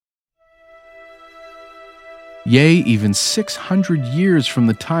Yea, even 600 years from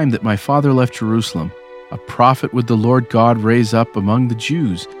the time that my father left Jerusalem, a prophet would the Lord God raise up among the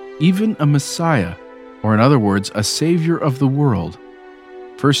Jews, even a Messiah, or in other words, a Savior of the world.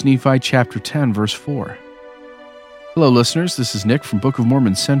 1 Nephi chapter 10, verse 4. Hello, listeners. This is Nick from Book of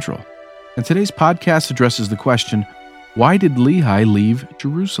Mormon Central, and today's podcast addresses the question, why did Lehi leave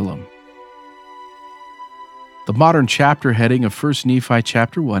Jerusalem? The modern chapter heading of 1 Nephi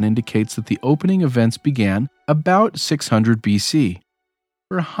chapter 1 indicates that the opening events began about 600 BC.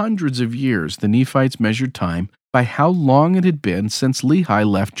 For hundreds of years, the Nephites measured time by how long it had been since Lehi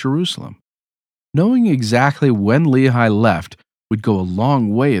left Jerusalem. Knowing exactly when Lehi left would go a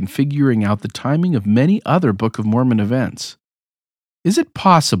long way in figuring out the timing of many other Book of Mormon events. Is it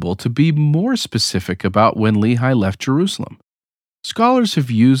possible to be more specific about when Lehi left Jerusalem? Scholars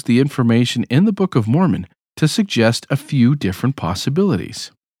have used the information in the Book of Mormon to suggest a few different possibilities.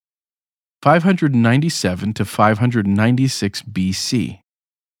 597 to 596 BC.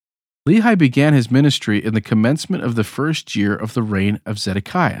 Lehi began his ministry in the commencement of the first year of the reign of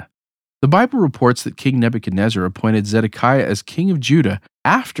Zedekiah. The Bible reports that King Nebuchadnezzar appointed Zedekiah as king of Judah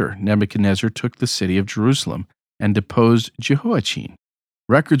after Nebuchadnezzar took the city of Jerusalem and deposed Jehoiachin.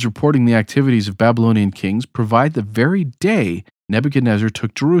 Records reporting the activities of Babylonian kings provide the very day Nebuchadnezzar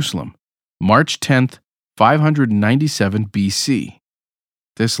took Jerusalem, March 10th, 597 BC.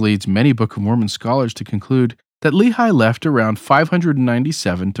 This leads many Book of Mormon scholars to conclude that Lehi left around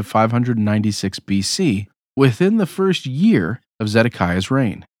 597 to 596 BC, within the first year of Zedekiah's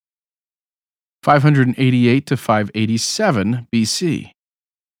reign. 588 to 587 BC.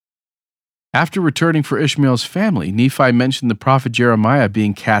 After returning for Ishmael's family, Nephi mentioned the prophet Jeremiah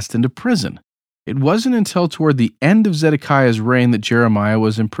being cast into prison. It wasn't until toward the end of Zedekiah's reign that Jeremiah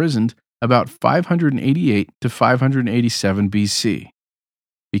was imprisoned, about 588 to 587 BC.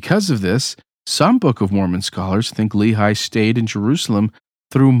 Because of this, some Book of Mormon scholars think Lehi stayed in Jerusalem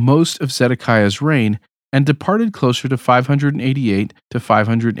through most of Zedekiah's reign and departed closer to 588 to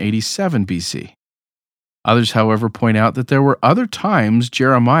 587 BC. Others, however, point out that there were other times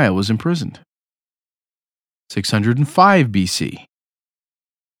Jeremiah was imprisoned. 605 BC.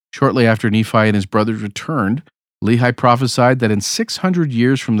 Shortly after Nephi and his brothers returned, Lehi prophesied that in 600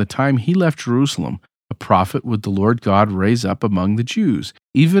 years from the time he left Jerusalem, a prophet would the Lord God raise up among the Jews,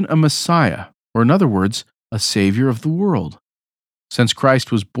 even a Messiah, or in other words, a Savior of the world. Since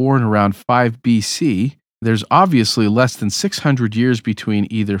Christ was born around 5 BC, there's obviously less than 600 years between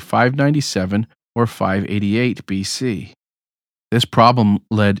either 597 or 588 BC. This problem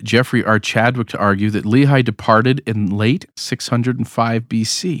led Jeffrey R. Chadwick to argue that Lehi departed in late 605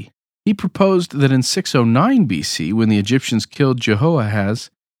 BC. He proposed that in 609 BC, when the Egyptians killed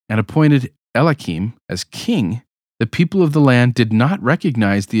Jehoahaz and appointed Eliakim as king, the people of the land did not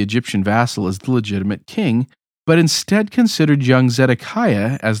recognize the Egyptian vassal as the legitimate king, but instead considered young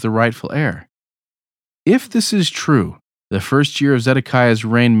Zedekiah as the rightful heir. If this is true, the first year of Zedekiah's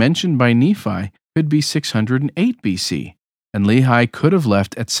reign mentioned by Nephi could be 608 BC, and Lehi could have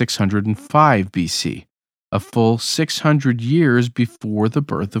left at 605 BC, a full 600 years before the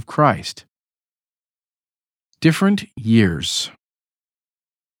birth of Christ. Different years.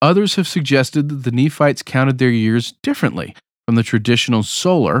 Others have suggested that the Nephites counted their years differently from the traditional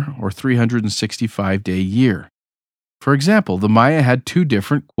solar or 365-day year. For example, the Maya had two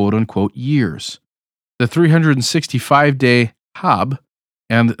different quote-unquote years, the 365-day Hab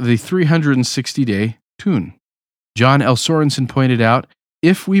and the 360-day Tun. John L. Sorensen pointed out,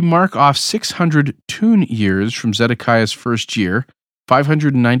 if we mark off 600 Tun years from Zedekiah's first year,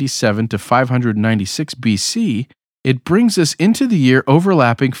 597 to 596 BC, it brings us into the year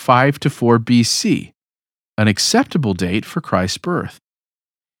overlapping 5 to 4 BC, an acceptable date for Christ's birth.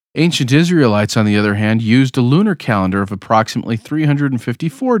 Ancient Israelites, on the other hand, used a lunar calendar of approximately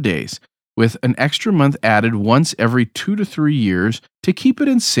 354 days, with an extra month added once every 2 to 3 years to keep it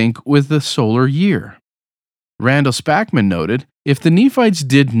in sync with the solar year. Randall Spackman noted, if the Nephites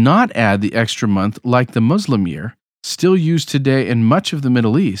did not add the extra month like the Muslim year, still used today in much of the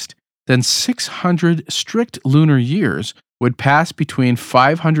Middle East, then 600 strict lunar years would pass between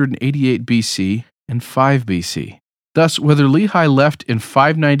 588 BC and 5 BC. Thus, whether Lehi left in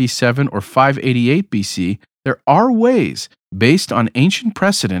 597 or 588 BC, there are ways, based on ancient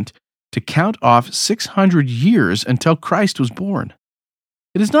precedent, to count off 600 years until Christ was born.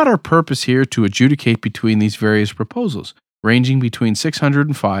 It is not our purpose here to adjudicate between these various proposals, ranging between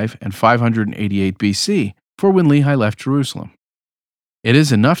 605 and 588 BC, for when Lehi left Jerusalem. It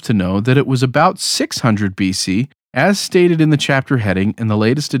is enough to know that it was about 600 BC, as stated in the chapter heading in the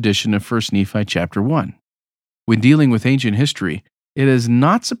latest edition of 1 Nephi chapter 1. When dealing with ancient history, it is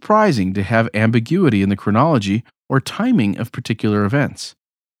not surprising to have ambiguity in the chronology or timing of particular events.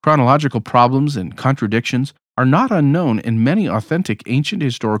 Chronological problems and contradictions are not unknown in many authentic ancient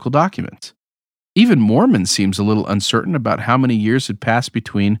historical documents. Even Mormon seems a little uncertain about how many years had passed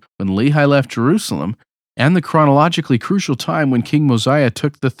between when Lehi left Jerusalem and the chronologically crucial time when King Mosiah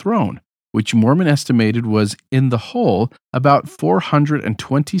took the throne, which Mormon estimated was, in the whole, about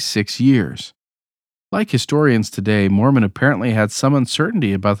 426 years. Like historians today, Mormon apparently had some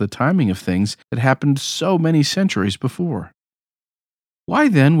uncertainty about the timing of things that happened so many centuries before. Why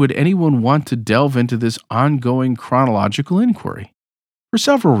then would anyone want to delve into this ongoing chronological inquiry? For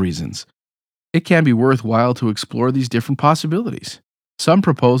several reasons. It can be worthwhile to explore these different possibilities. Some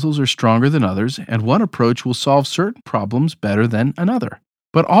proposals are stronger than others, and one approach will solve certain problems better than another.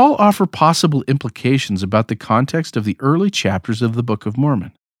 But all offer possible implications about the context of the early chapters of the Book of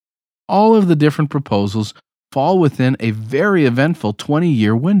Mormon. All of the different proposals fall within a very eventful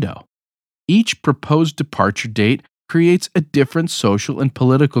 20-year window. Each proposed departure date creates a different social and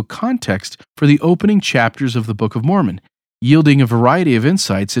political context for the opening chapters of the Book of Mormon, yielding a variety of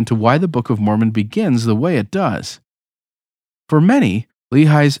insights into why the Book of Mormon begins the way it does. For many,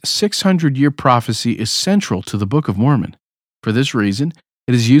 Lehi's 600-year prophecy is central to the Book of Mormon. For this reason,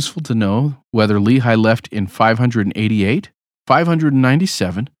 it is useful to know whether Lehi left in 588,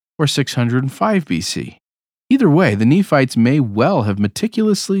 597, or 605 BC. Either way, the Nephites may well have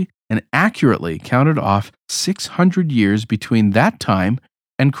meticulously and accurately counted off 600 years between that time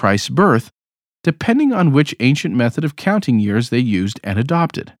and Christ's birth, depending on which ancient method of counting years they used and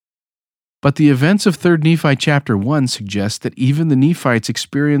adopted. But the events of 3 Nephi chapter 1 suggest that even the Nephites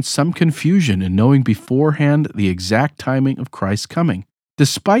experienced some confusion in knowing beforehand the exact timing of Christ's coming,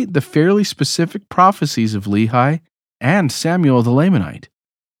 despite the fairly specific prophecies of Lehi and Samuel the Lamanite.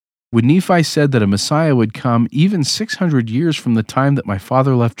 When Nephi said that a Messiah would come even 600 years from the time that my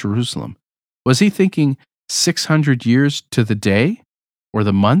father left Jerusalem, was he thinking 600 years to the day, or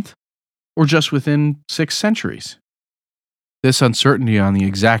the month, or just within 6 centuries? This uncertainty on the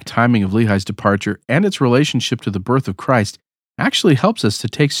exact timing of Lehi's departure and its relationship to the birth of Christ actually helps us to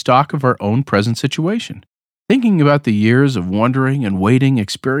take stock of our own present situation. Thinking about the years of wondering and waiting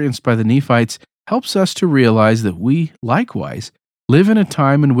experienced by the Nephites helps us to realize that we, likewise, live in a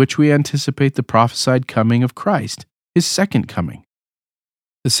time in which we anticipate the prophesied coming of Christ, his second coming.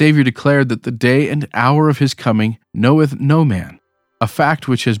 The Savior declared that the day and hour of his coming knoweth no man, a fact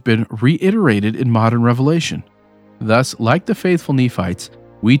which has been reiterated in modern revelation. Thus, like the faithful Nephites,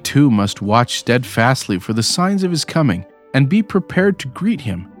 we too must watch steadfastly for the signs of his coming and be prepared to greet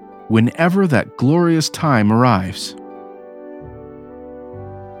him whenever that glorious time arrives.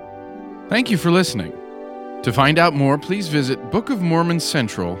 Thank you for listening. To find out more, please visit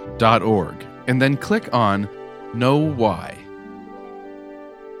bookofmormoncentral.org and then click on Know Why.